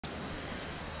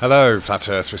Hello, Flat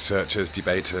Earth researchers,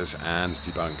 debaters and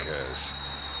debunkers.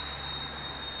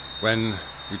 When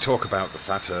we talk about the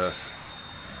Flat Earth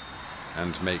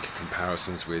and make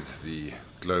comparisons with the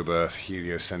globe Earth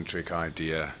heliocentric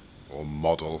idea, or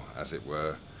model as it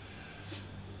were,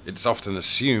 it's often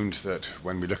assumed that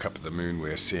when we look up at the moon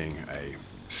we're seeing a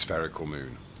spherical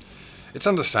moon. It's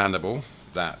understandable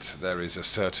that there is a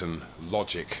certain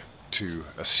logic to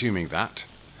assuming that,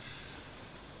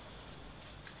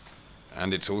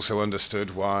 and it's also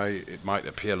understood why it might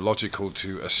appear logical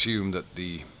to assume that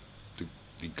the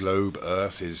globe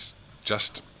Earth is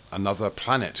just another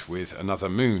planet with another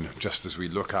moon, just as we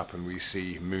look up and we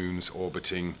see moons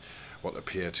orbiting what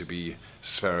appear to be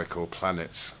spherical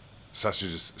planets, such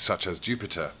as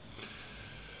Jupiter,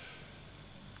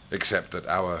 except that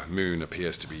our moon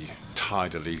appears to be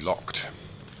tidally locked.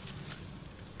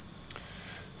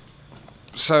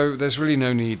 So there's really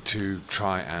no need to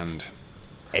try and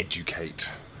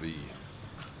educate the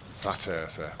flat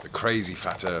earther, the crazy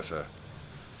flat earther,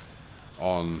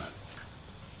 on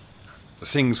the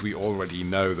things we already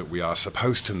know that we are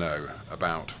supposed to know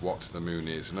about what the moon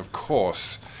is. And of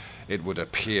course it would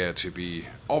appear to be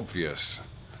obvious,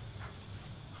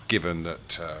 given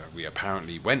that we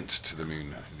apparently went to the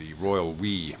moon, the royal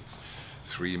we,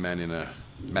 3 men in a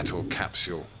metal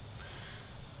capsule,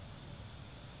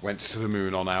 went to the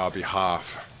moon on our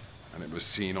behalf, and it was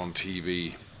seen on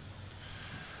TV.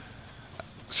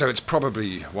 So it's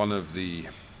probably one of the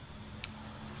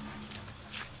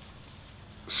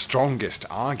strongest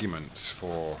arguments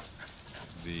for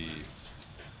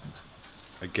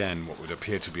again, what would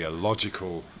appear to be a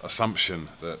logical assumption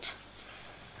that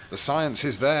the science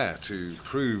is there to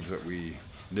prove that we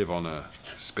live on a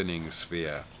spinning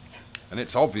sphere. And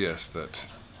it's obvious that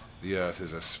the Earth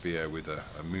is a sphere with a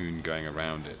moon going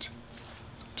around it,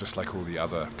 just like all the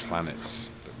other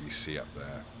planets that we see up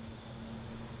there.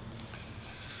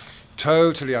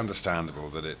 Totally understandable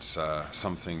that it's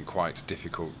something quite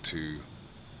difficult to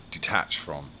detach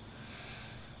from.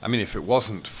 I mean, if it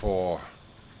wasn't for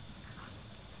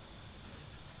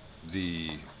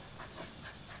the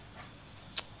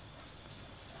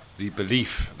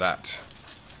belief that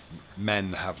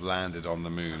men have landed on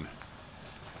the moon,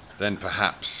 then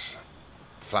perhaps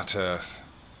Flat Earth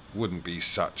wouldn't be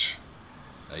such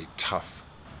a tough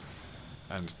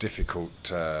and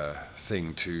difficult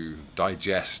thing to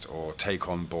digest or take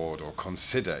on board or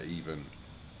consider even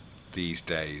these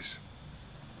days.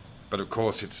 But of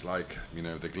course it's like,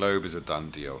 the globe is a done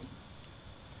deal.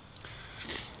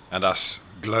 And us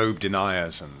globe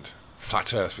deniers and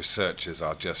Flat Earth researchers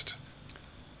are just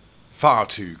far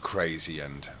too crazy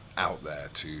and out there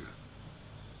to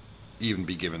even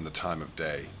be given the time of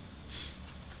day.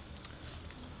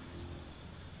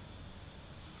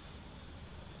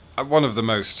 One of the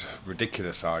most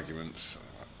ridiculous arguments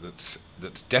that's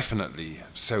definitely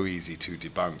so easy to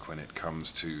debunk when it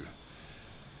comes to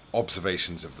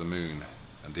observations of the moon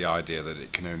and the idea that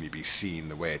it can only be seen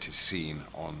the way it is seen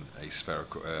on a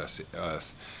spherical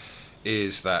Earth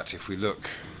is that if we look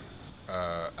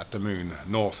at the moon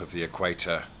north of the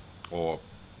equator, or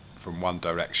from one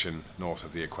direction north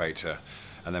of the equator,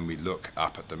 and then we look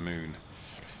up at the moon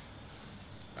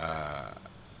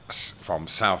from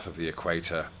south of the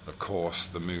equator, of course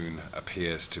the moon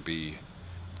appears to be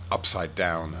upside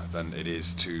down than it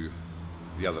is to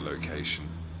the other location.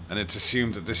 And it's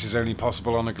assumed that this is only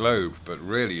possible on a globe, but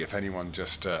really if anyone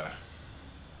just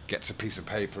gets a piece of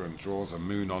paper and draws a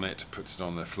moon on it, puts it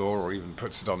on their floor, or even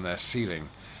puts it on their ceiling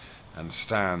and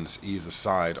stands either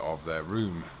side of their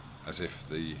room as if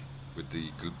with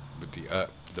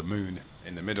the moon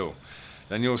in the middle,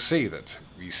 then you'll see that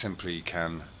we simply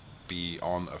can be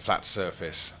on a flat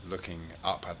surface looking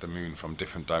up at the moon from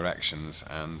different directions,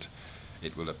 and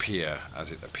it will appear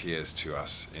as it appears to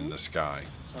us in the sky.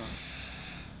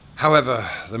 However,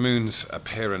 the moon's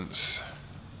appearance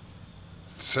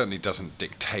certainly doesn't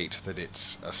dictate that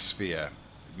it's a sphere.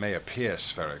 It may appear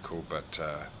spherical, but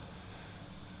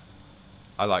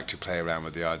I like to play around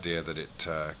with the idea that it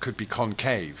could be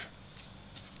concave.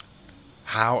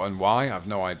 How and why, I've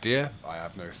no idea. I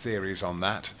have no theories on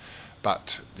that.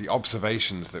 But the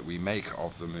observations that we make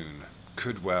of the moon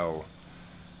could well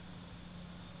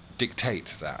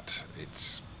dictate that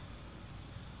it's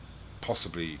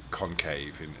possibly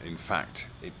concave. In fact,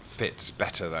 it fits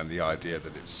better than the idea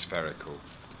that it's spherical.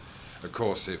 Of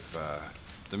course, if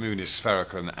the moon is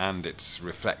spherical and it's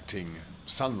reflecting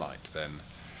sunlight, then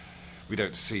we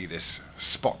don't see this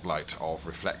spotlight of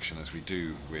reflection as we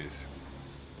do with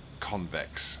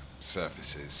convex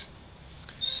surfaces.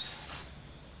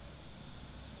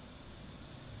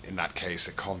 In that case,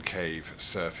 a concave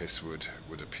surface would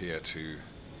appear to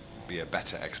be a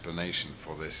better explanation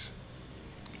for this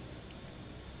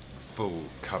full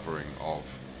covering of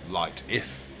light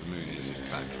if the moon is in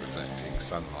fact reflecting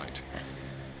sunlight.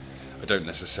 I don't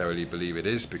necessarily believe it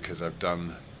is, because I've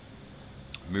done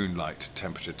moonlight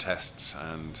temperature tests,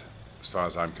 and as far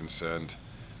as I'm concerned,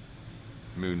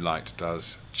 moonlight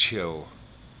does chill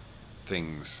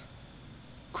things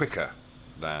quicker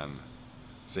than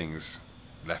things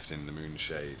left in the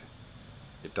moonshade.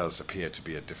 It does appear to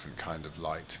be a different kind of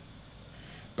light.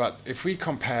 But if we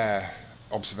compare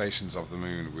observations of the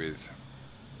moon with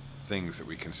things that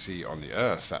we can see on the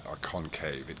Earth that are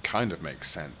concave, it kind of makes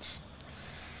sense.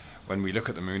 When we look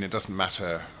at the moon, it doesn't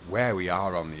matter where we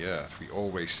are on the Earth, we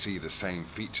always see the same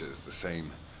features, the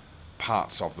same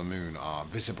parts of the moon are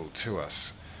visible to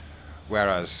us.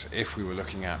 Whereas if we were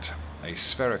looking at a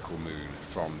spherical moon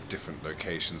from different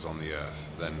locations on the Earth,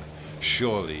 then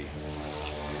surely,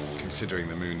 considering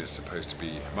the moon is supposed to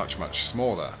be much, much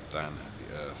smaller than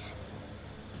the Earth,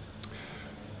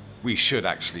 we should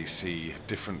actually see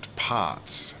different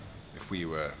parts. If we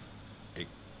were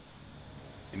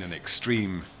in an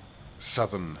extreme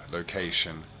southern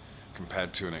location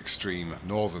compared to an extreme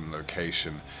northern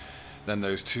location, then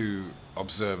those two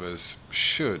observers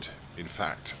should in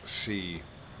fact see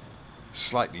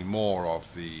slightly more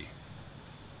of the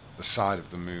side of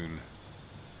the moon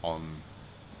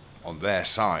on their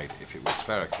side if it was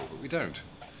spherical, but we don't.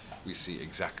 We see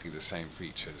exactly the same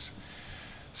features.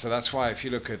 So that's why if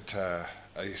you look at a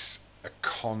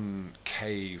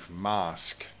concave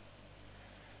mask,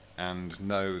 and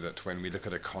know that when we look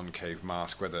at a concave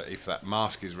mask, whether if that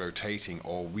mask is rotating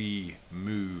or we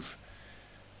move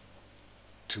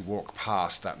to walk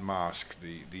past that mask,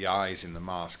 the eyes in the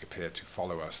mask appear to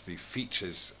follow us. The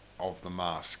features of the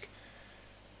mask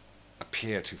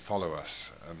appear to follow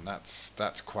us, and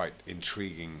that's quite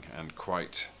intriguing and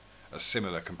quite a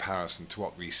similar comparison to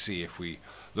what we see if we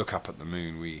look up at the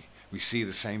moon. We see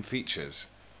the same features.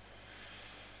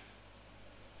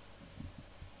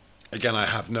 Again, I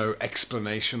have no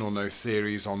explanation or no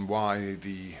theories on why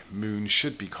the moon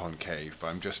should be concave, but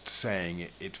I'm just saying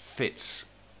it fits.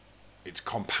 It's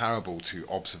comparable to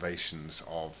observations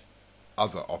of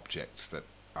other objects that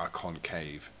are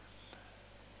concave,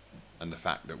 and the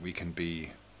fact that we can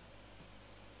be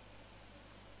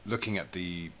looking at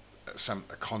a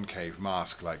concave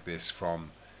mask like this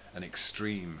from an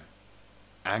extreme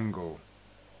angle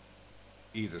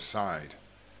either side,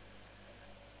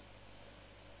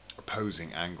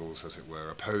 opposing angles as it were,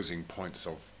 opposing points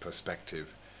of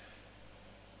perspective,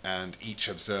 and each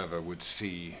observer would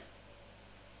see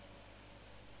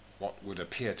what would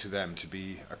appear to them to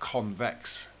be a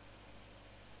convex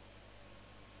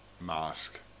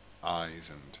mask, eyes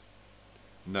and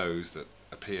nose that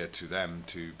appear to them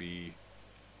to be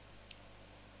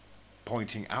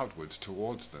pointing outwards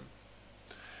towards them.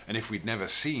 And if we'd never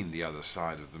seen the other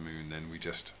side of the moon, then we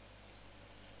just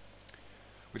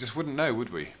wouldn't know,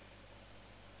 would we?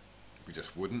 We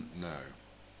just wouldn't know.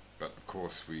 But of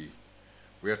course we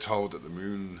are told that the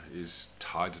moon is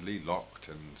tidally locked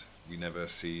and we never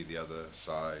see the other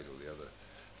side or the other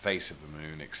face of the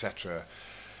moon, etc.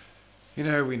 You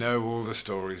know, we know all the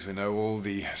stories, we know all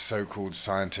the so-called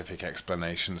scientific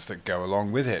explanations that go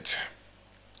along with it.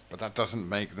 But that doesn't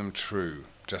make them true.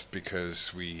 Just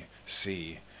because we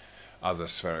see other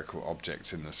spherical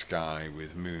objects in the sky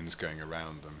with moons going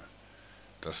around them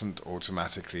doesn't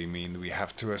automatically mean we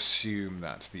have to assume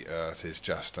that the Earth is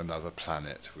just another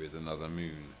planet with another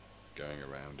moon going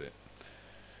around it.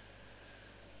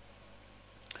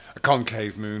 A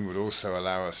concave moon would also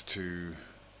allow us to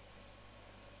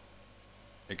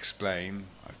explain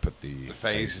I've put the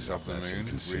phases of the moon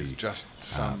with just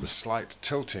some slight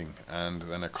tilting, and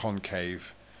then a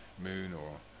concave moon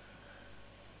or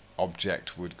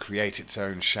object would create its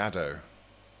own shadow.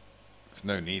 There's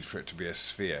no need for it to be a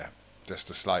sphere. Just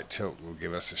a slight tilt will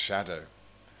give us a shadow.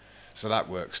 So that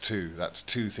works too. That's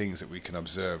two things that we can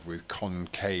observe with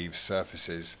concave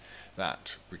surfaces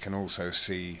that we can also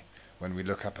see when we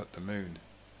look up at the moon.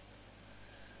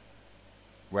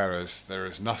 Whereas there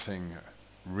is nothing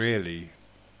really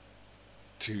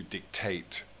to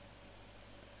dictate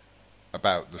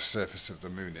about the surface of the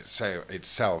moon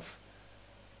itself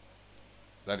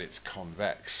that it's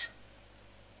convex.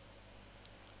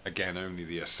 Again, only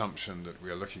the assumption that we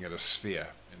are looking at a sphere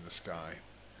in the sky.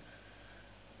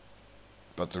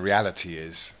 But the reality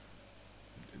is,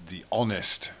 the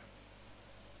honest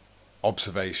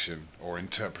observation or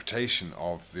interpretation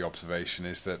of the observation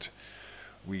is that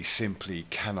we simply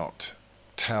cannot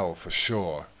tell for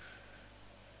sure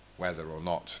whether or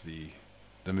not the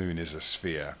moon is a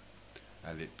sphere,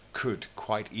 and it could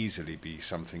quite easily be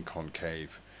something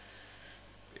concave.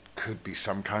 It could be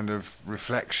some kind of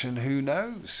reflection. Who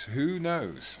knows? Who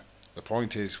knows? The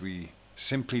point is, we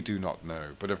simply do not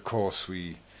know. But of course,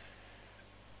 it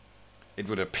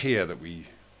would appear that we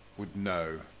would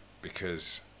know,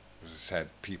 because, as I said,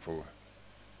 people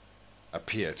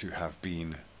appear to have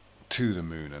been to the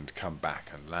moon and come back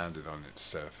and landed on its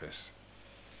surface.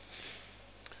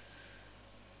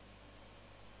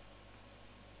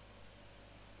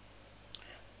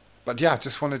 But yeah,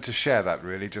 just wanted to share that,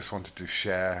 really. Just wanted to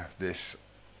share this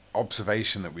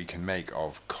observation that we can make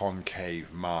of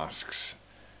concave masks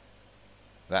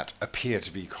that appear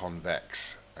to be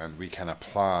convex, and we can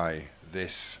apply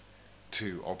this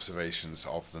to observations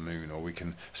of the moon, or we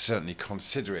can certainly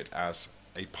consider it as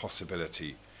a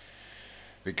possibility,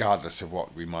 regardless of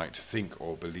what we might think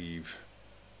or believe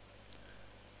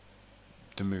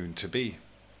the moon to be,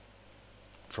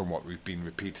 from what we've been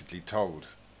repeatedly told.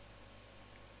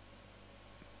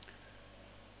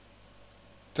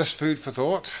 Just food for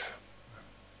thought.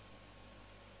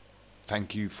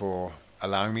 Thank you for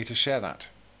allowing me to share that.